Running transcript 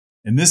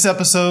In this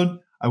episode,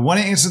 I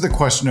want to answer the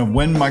question of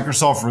when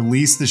Microsoft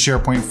released the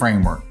SharePoint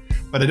Framework.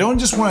 But I don't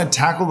just want to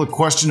tackle the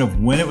question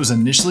of when it was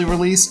initially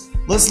released.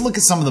 Let's look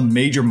at some of the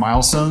major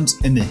milestones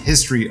in the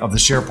history of the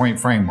SharePoint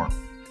Framework.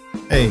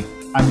 Hey,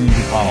 I'm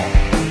Andrew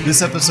Powell.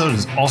 This episode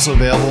is also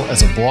available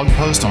as a blog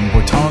post on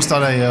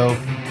Boitanos.io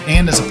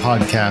and as a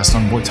podcast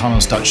on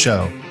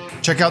Boitanos.show.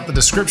 Check out the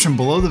description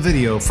below the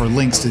video for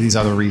links to these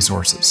other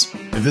resources.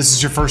 If this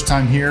is your first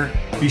time here,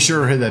 be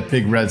sure to hit that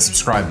big red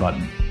subscribe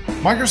button.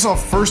 Microsoft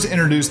first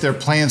introduced their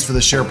plans for the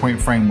SharePoint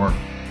Framework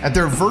at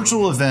their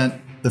virtual event,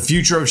 The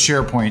Future of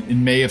SharePoint,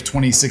 in May of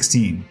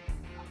 2016.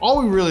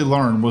 All we really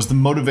learned was the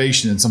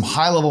motivation and some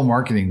high-level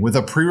marketing with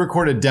a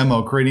pre-recorded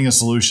demo creating a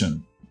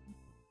solution.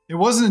 It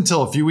wasn't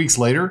until a few weeks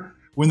later,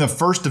 when the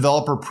first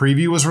developer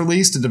preview was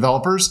released to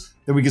developers,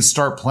 that we could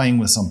start playing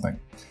with something.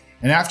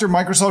 And after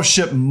Microsoft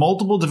shipped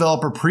multiple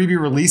developer preview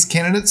release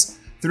candidates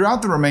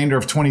throughout the remainder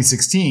of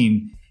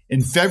 2016,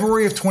 in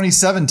February of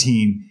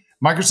 2017,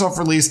 Microsoft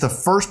released the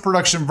first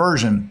production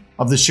version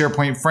of the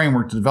SharePoint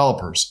Framework to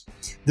developers.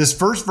 This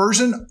first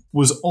version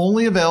was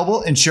only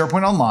available in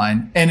SharePoint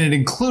Online, and it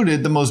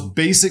included the most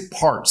basic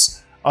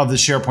parts of the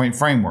SharePoint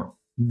Framework.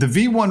 The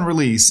V1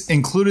 release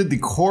included the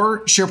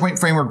core SharePoint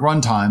Framework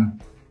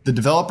runtime, the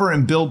developer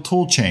and build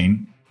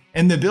toolchain,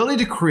 and the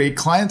ability to create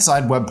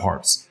client-side web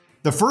parts.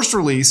 The first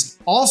release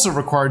also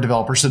required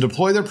developers to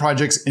deploy their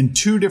projects in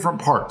two different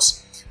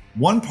parts.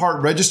 One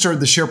part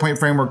registered the SharePoint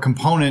Framework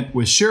component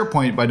with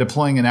SharePoint by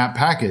deploying an app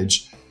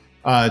package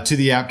to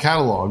the app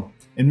catalog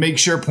and make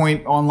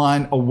SharePoint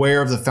Online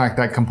aware of the fact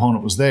that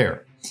component was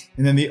there.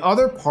 And then the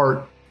other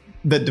part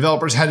that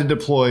developers had to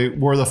deploy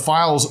were the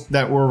files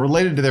that were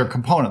related to their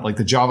component, like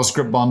the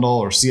JavaScript bundle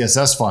or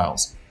CSS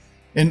files.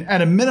 And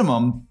at a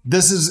minimum,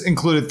 this has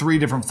included three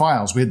different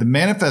files. We had the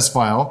manifest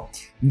file,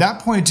 and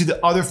that pointed to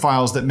the other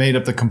files that made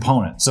up the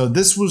component. So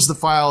this was the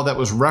file that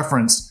was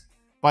referenced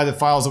by the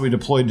files that we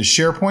deployed to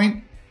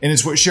SharePoint, and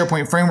it's what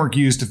SharePoint Framework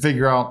used to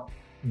figure out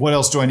what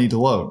else do I need to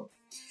load.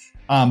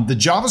 The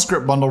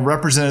JavaScript bundle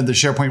represented the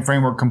SharePoint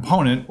Framework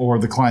component, or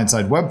the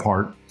client-side web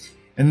part,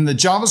 and then the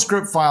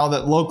JavaScript file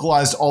that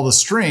localized all the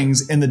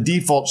strings in the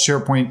default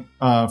SharePoint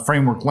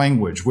Framework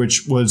language,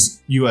 which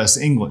was US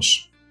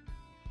English.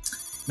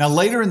 Now,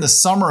 later in the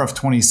summer of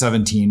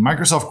 2017,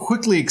 Microsoft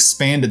quickly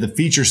expanded the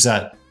feature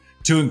set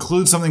to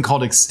include something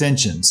called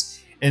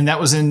extensions, and that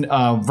was in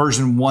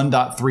version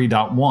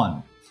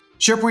 1.3.1.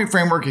 SharePoint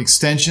Framework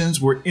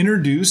extensions were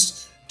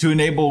introduced to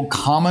enable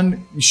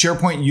common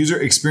SharePoint user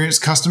experience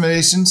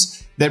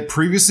customizations that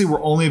previously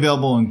were only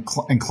available in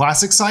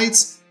classic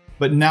sites,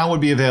 but now would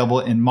be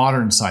available in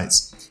modern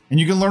sites. And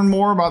you can learn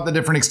more about the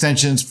different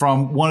extensions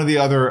from one of the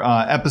other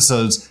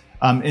episodes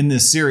in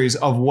this series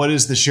of what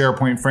is the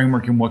SharePoint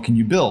Framework and what can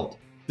you build.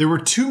 There were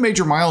two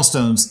major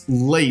milestones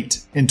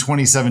late in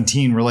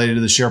 2017 related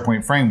to the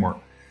SharePoint Framework.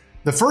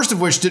 The first of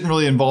which didn't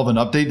really involve an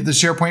update to the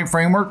SharePoint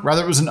Framework,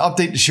 rather it was an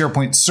update to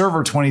SharePoint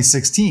Server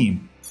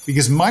 2016,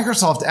 because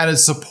Microsoft added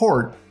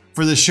support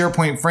for the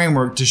SharePoint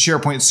Framework to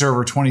SharePoint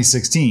Server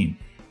 2016.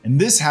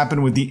 And this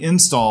happened with the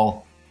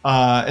install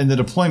and the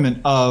deployment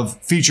of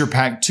Feature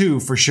Pack 2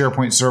 for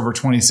SharePoint Server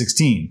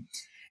 2016.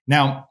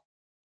 Now,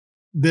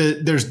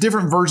 there's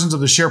different versions of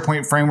the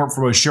SharePoint Framework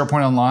for both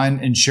SharePoint Online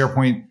and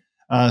SharePoint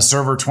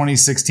Server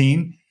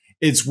 2016.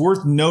 It's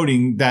worth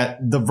noting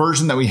that the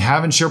version that we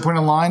have in SharePoint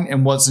Online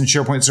and what's in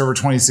SharePoint Server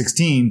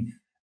 2016,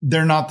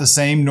 they're not the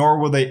same, nor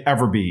will they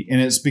ever be.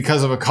 And it's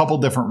because of a couple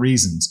different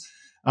reasons.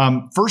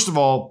 First of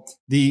all,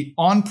 the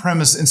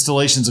on-premise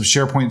installations of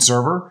SharePoint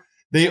Server,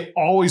 they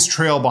always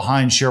trail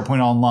behind SharePoint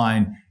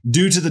Online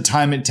due to the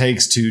time it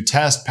takes to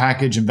test,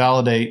 package, and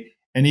validate,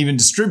 and even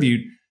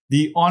distribute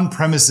the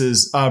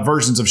on-premises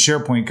versions of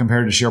SharePoint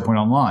compared to SharePoint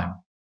Online.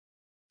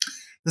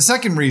 The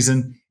second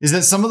reason is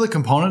that some of the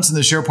components in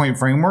the SharePoint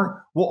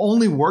Framework will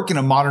only work in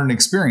a modern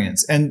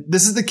experience. And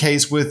this is the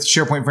case with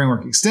SharePoint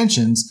Framework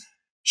extensions.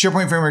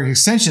 SharePoint Framework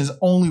extensions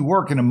only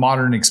work in a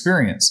modern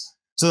experience.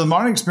 So the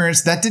modern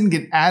experience, that didn't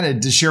get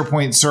added to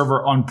SharePoint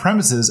Server on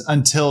premises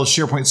until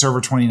SharePoint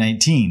Server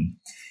 2019.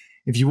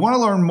 If you want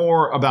to learn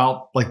more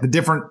about like the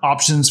different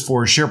options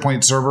for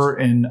SharePoint Server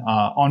and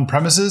on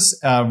premises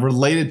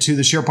related to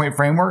the SharePoint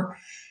Framework,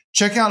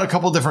 check out a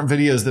couple different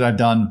videos that I've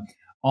done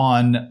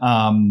on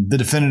the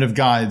definitive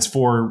guides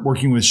for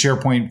working with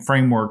SharePoint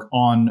Framework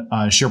on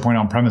SharePoint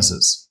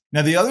on-premises.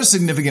 Now, the other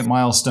significant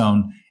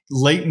milestone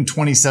late in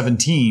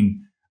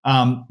 2017,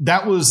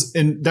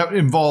 that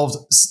involved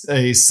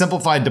a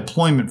simplified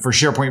deployment for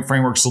SharePoint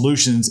Framework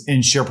solutions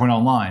in SharePoint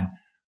Online.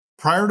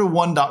 Prior to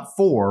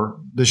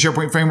 1.4, the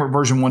SharePoint Framework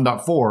version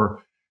 1.4,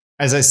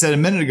 as I said a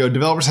minute ago,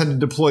 developers had to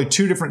deploy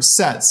two different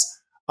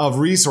sets of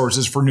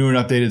resources for new and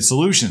updated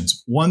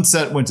solutions. One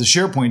set went to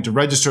SharePoint to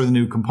register the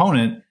new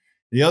component.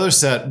 The other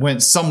set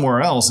went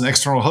somewhere else, an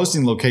external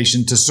hosting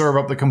location, to serve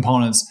up the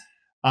components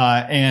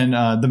and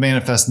the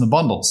manifest and the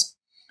bundles.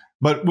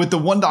 But with the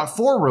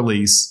 1.4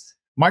 release,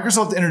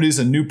 Microsoft introduced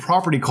a new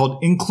property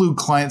called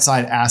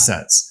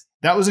includeClientSideAssets.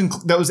 That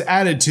was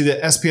added to the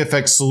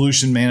SPFx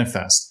solution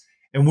manifest.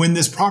 And when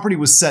this property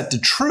was set to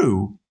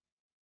true,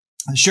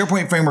 the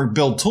SharePoint Framework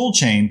build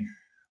toolchain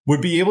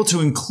would be able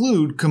to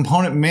include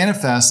component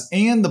manifests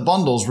and the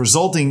bundles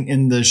resulting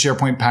in the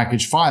SharePoint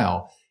package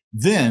file.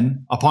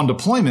 Then, upon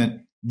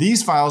deployment,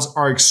 these files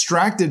are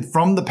extracted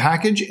from the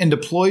package and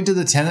deployed to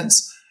the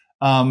tenant's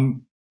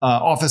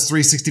Office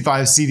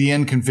 365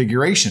 CDN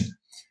configuration.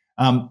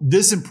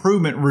 This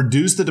improvement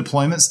reduced the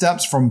deployment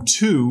steps from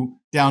 2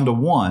 down to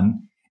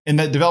 1, and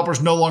that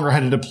developers no longer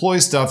had to deploy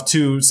stuff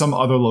to some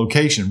other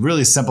location.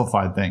 Really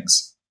simplified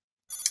things.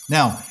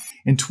 Now,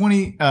 in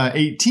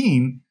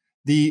 2018,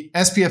 the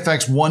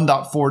SPFx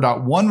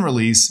 1.4.1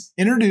 release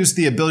introduced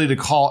the ability to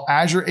call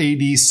Azure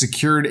AD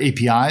secured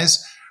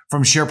APIs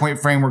from SharePoint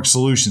Framework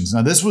solutions.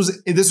 Now, this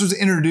was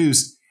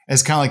introduced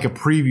as kind of like a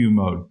preview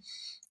mode.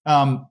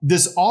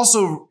 This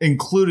also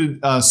included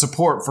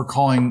support for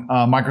calling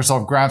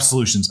Microsoft Graph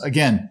Solutions.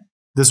 Again,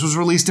 this was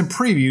released in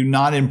preview,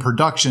 not in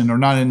production or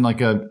not in like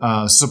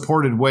a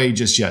supported way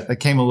just yet. That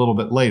came a little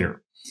bit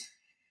later.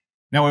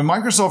 Now, when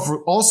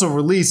Microsoft also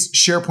released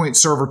SharePoint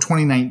Server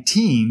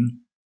 2019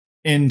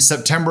 in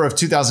September of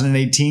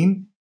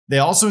 2018, they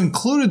also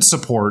included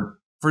support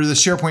for the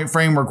SharePoint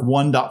Framework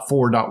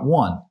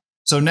 1.4.1.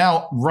 So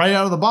now, right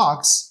out of the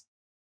box,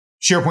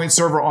 SharePoint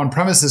Server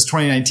On-Premises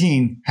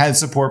 2019 had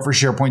support for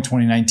SharePoint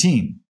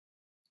 2019.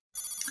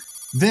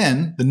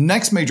 Then, the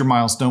next major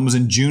milestone was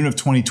in June of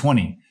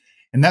 2020.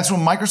 And that's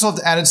when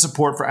Microsoft added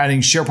support for adding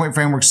SharePoint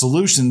Framework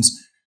solutions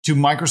to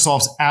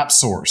Microsoft's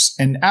AppSource.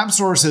 And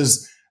AppSource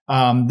is,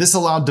 this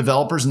allowed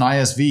developers and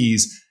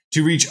ISVs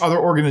to reach other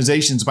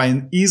organizations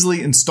by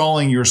easily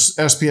installing your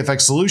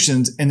SPFx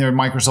solutions in their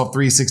Microsoft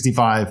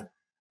 365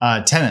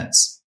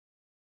 tenants.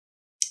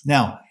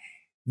 Now,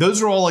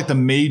 those are all like the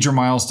major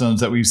milestones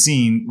that we've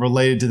seen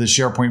related to the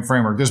SharePoint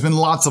framework. There's been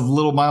lots of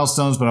little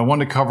milestones, but I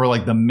wanted to cover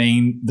like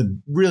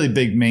the really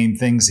big main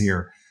things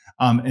here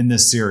in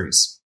this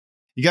series.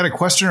 You got a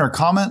question or a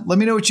comment? Let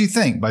me know what you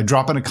think by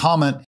dropping a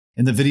comment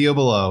in the video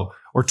below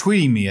or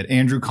tweeting me at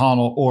Andrew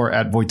Connell or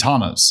at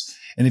Voitanos.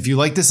 And if you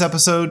like this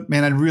episode,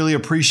 man, I'd really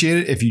appreciate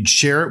it if you'd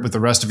share it with the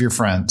rest of your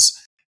friends.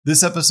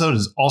 This episode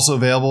is also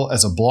available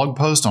as a blog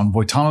post on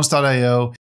Voitanos.io